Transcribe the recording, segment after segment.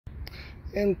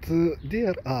and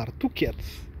there are two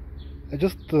cats. I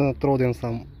just throw them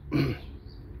some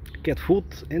cat food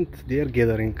and they are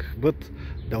gathering, but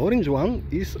the orange one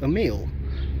is a male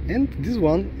and this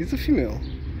one is a female.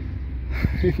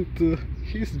 And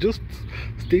he's just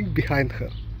staying behind her.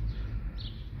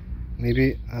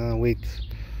 Maybe wait,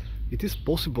 it is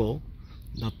possible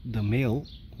that the male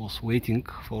was waiting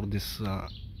for this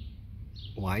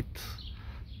white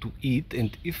to eat,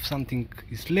 and if something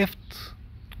is left,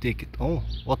 to take it. Oh,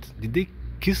 what did they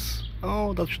kiss?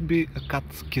 Oh, that should be a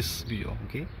cat's kiss video,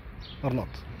 okay, or not?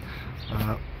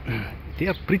 They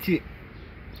are pretty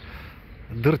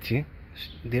dirty.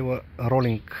 They were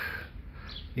rolling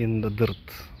in the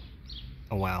dirt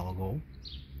a while ago.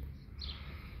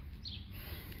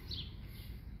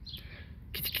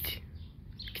 Kitty, kitty,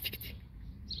 kitty, kitty,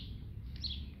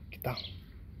 get down.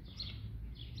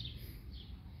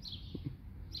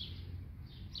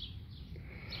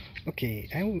 Okay,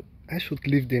 I should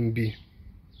leave them be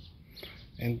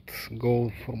and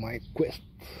go for my quest.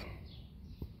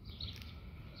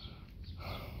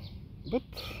 But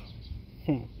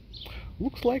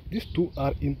looks like these two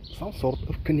are in some sort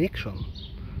of connection,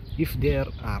 if there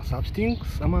are such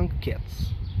things among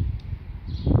cats.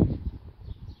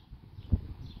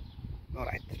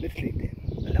 Alright, let's leave them.